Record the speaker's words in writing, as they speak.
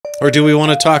Or do we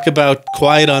want to talk about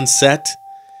Quiet on Set?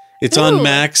 It's on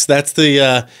Max. That's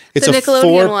the it's a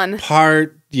Nickelodeon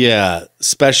 4-part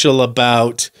special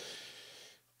about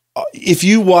if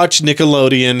you watch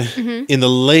Nickelodeon in the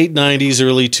late 90s,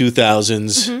 early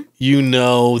 2000s, you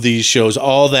know these shows,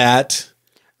 All That.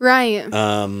 Right.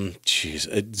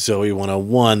 Zoe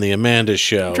 101, The Amanda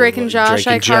Show. Drake and Josh,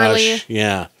 iCarly.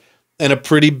 Yeah. And a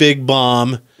pretty big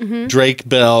bomb. Drake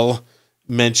Bell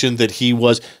mentioned that he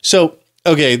was. So,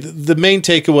 okay, the main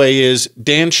takeaway is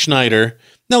Dan Schneider.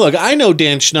 Now, look, I know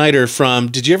Dan Schneider from,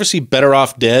 did you ever see Better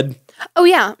Off Dead? Oh,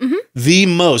 yeah. The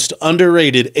most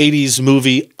underrated 80s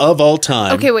movie of all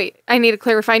time. Okay, wait. I need to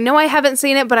clarify. No, I haven't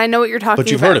seen it, but I know what you're talking about.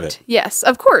 But you've heard of it. Yes,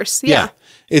 of course. Yeah.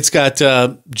 It's got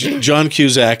John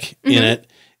Cusack in it.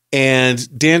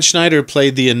 And Dan Schneider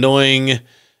played the annoying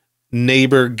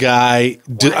neighbor guy.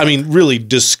 I mean, really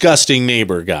disgusting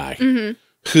neighbor guy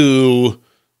who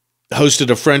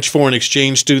hosted a French foreign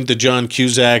exchange student that John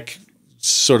Cusack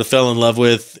sort of fell in love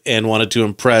with and wanted to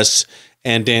impress.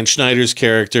 And Dan Schneider's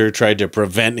character tried to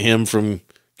prevent him from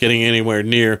getting anywhere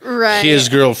near his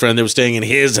girlfriend that was staying in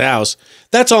his house.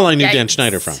 That's all I knew Dan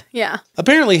Schneider from. Yeah.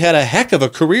 Apparently had a heck of a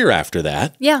career after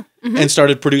that. Yeah. And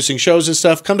started producing shows and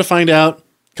stuff. Come to find out,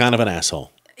 kind of an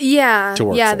asshole. Yeah. To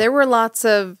work yeah, for. there were lots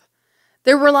of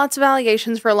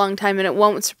allegations for a long time, and it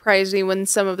won't surprise me when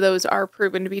some of those are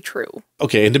proven to be true.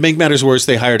 Okay, and to make matters worse,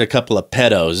 they hired a couple of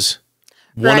pedos,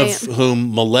 one of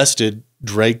whom molested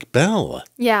Drake Bell.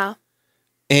 Yeah.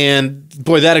 And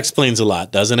boy, that explains a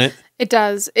lot, doesn't it? It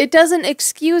does. It doesn't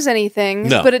excuse anything,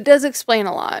 but it does explain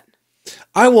a lot.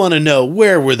 I want to know,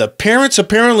 where were the parents?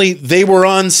 Apparently, they were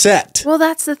on set. Well,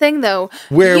 that's the thing, though.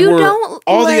 Where were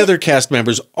all the other cast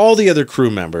members, all the other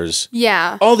crew members,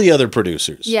 all the other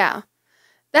producers? Yeah.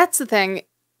 That's the thing.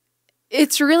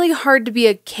 It's really hard to be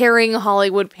a caring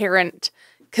Hollywood parent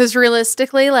because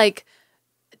realistically, like,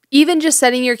 even just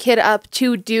setting your kid up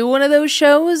to do one of those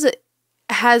shows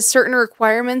has certain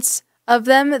requirements of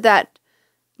them that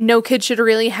no kid should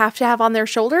really have to have on their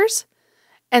shoulders.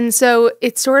 And so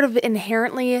it's sort of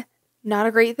inherently not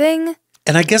a great thing.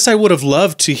 And I guess I would have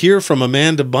loved to hear from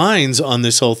Amanda Bynes on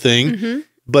this whole thing,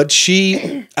 but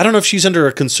she, I don't know if she's under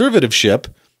a conservatorship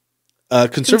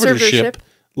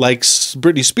like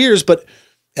Britney Spears,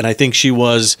 and I think she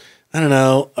was, I don't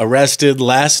know, arrested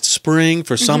last spring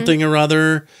for something or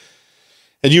other.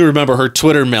 And you remember her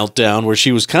Twitter meltdown where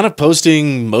she was kind of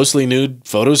posting mostly nude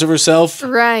photos of herself.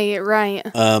 Right.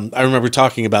 I remember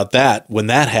talking about that when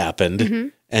that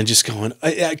happened and just going,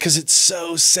 because it's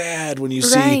so sad when you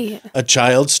see a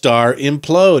child star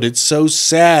implode. It's so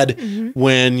sad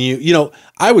when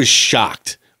I was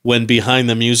shocked when Behind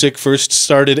the Music first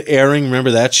started airing. Remember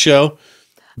that show?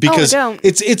 Because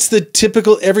it's the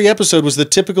typical, every episode was the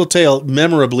typical tale,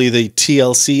 memorably the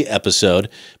TLC episode,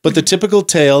 but the typical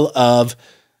tale of,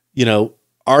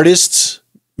 artists,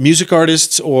 music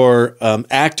artists or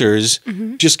actors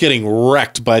just getting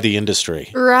wrecked by the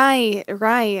industry. Right.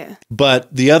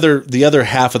 But the other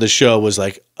half of the show was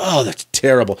like, oh, that's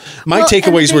terrible. My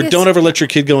takeaways were, don't ever let your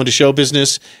kid go into show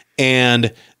business,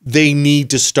 and they need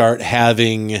to start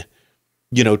having,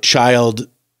 child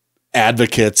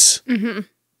advocates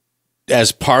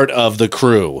as part of the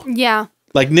crew. Yeah.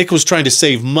 Like Nick was trying to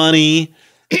save money.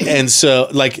 And so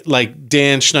like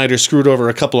Dan Schneider screwed over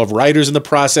a couple of writers in the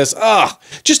process.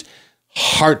 Just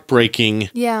heartbreaking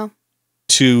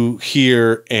to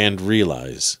hear and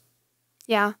realize.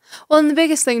 Yeah. Well, and the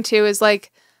biggest thing too is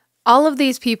like all of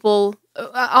these people,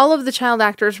 all of the child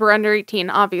actors were under 18,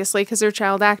 obviously, because they're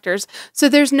child actors. So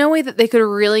there's no way that they could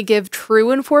really give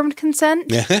true informed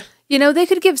consent. They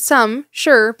could give some,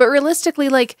 sure. But realistically,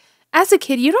 like, as a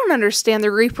kid, you don't understand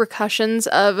the repercussions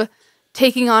of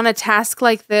taking on a task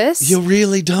like this. You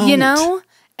really don't.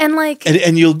 And like,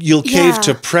 and you'll cave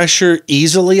to pressure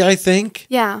easily, I think.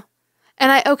 Yeah. And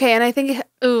I think,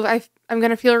 I'm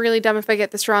going to feel really dumb if I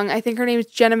get this wrong. I think her name is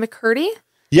Jenna McCurdy.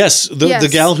 Yes, the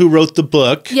gal who wrote the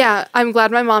book. Yeah, I'm glad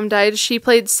my mom died. She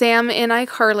played Sam in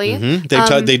iCarly.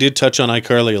 They did touch on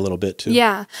iCarly a little bit too.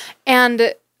 Yeah,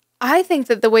 and I think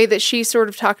that the way that she sort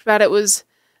of talked about it was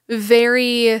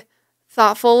very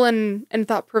thoughtful and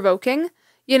thought-provoking,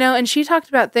 and she talked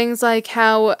about things like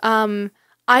how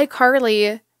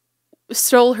iCarly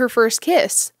stole her first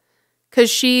kiss because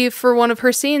she, for one of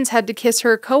her scenes, had to kiss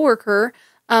her coworker,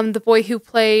 the boy who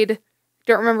played,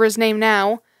 don't remember his name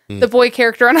now, the boy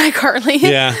character on iCarly.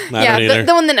 Yeah,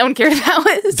 the one that no one cared about.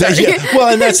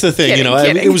 Well, and that's the thing,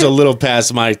 kidding. It was a little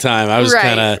past my time. I was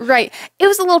kind of... Right. It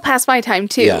was a little past my time,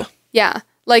 too. Yeah.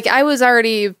 Like, I was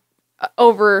already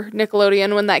over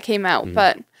Nickelodeon when that came out,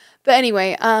 but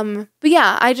anyway, but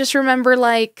yeah, I just remember,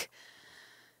 like,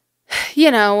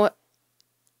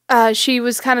 she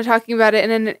was kind of talking about it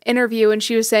in an interview, and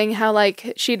she was saying how,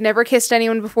 like, she'd never kissed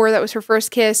anyone before. That was her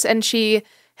first kiss, and she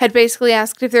had basically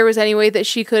asked if there was any way that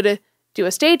she could do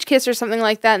a stage kiss or something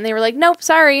like that, and they were like, nope,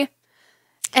 sorry.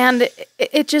 And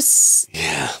it just,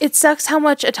 it sucks how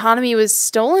much autonomy was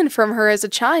stolen from her as a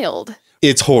child.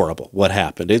 It's horrible what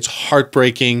happened. It's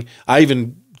heartbreaking. I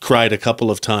even cried a couple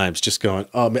of times just going,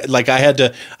 oh, man. Like I had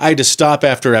to stop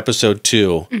after episode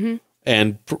 2,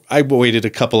 and I waited a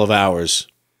couple of hours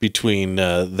between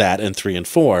that and 3 and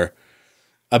 4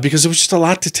 because it was just a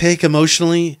lot to take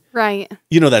emotionally. Right.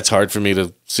 You know, that's hard for me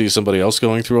to see somebody else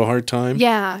going through a hard time.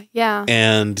 Yeah, yeah.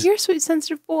 And you're a sweet,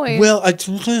 sensitive boy. Well, I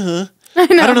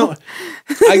don't know.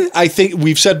 I think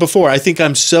we've said before, I think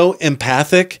I'm so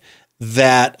empathic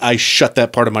that I shut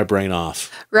that part of my brain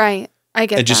off. Right. I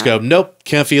get that. And just go, nope,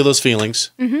 can't feel those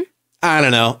feelings. I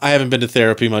don't know. I haven't been to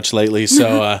therapy much lately,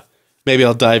 so maybe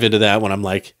I'll dive into that when I'm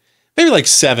like, maybe like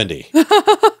 70.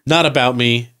 Not about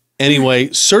me.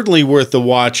 Anyway, certainly worth the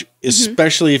watch,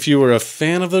 especially if you were a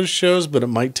fan of those shows, but it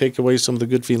might take away some of the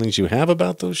good feelings you have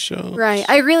about those shows. Right.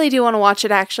 I really do want to watch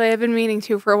it, actually. I've been meaning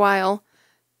to for a while.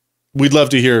 We'd love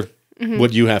to hear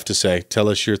what you have to say. Tell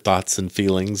us your thoughts and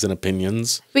feelings and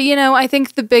opinions. But, you know, I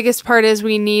think the biggest part is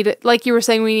we need, like you were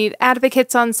saying, we need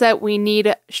advocates on set. We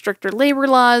need stricter labor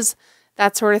laws,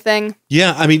 that sort of thing.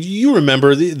 Yeah, I mean, you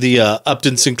remember the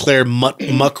Upton Sinclair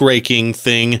muckraking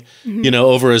thing, you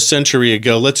know, over a century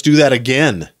ago. Let's do that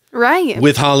again. Right.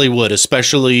 With Hollywood,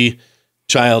 especially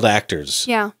child actors.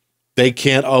 Yeah. They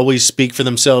can't always speak for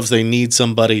themselves. They need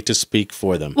somebody to speak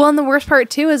for them. Well, and the worst part,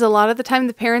 too, is a lot of the time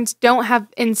the parents don't have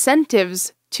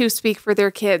incentives to speak for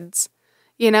their kids.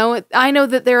 You know, I know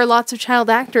that there are lots of child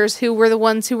actors who were the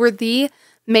ones who were the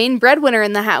main breadwinner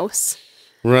in the house.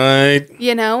 Right.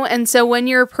 You know, and so when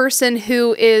you're a person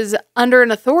who is under an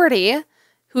authority,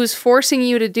 who's forcing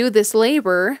you to do this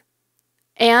labor,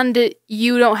 and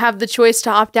you don't have the choice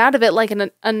to opt out of it like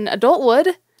an adult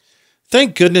would.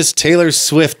 Thank goodness Taylor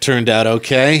Swift turned out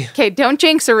okay. Okay, don't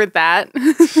jinx her with that.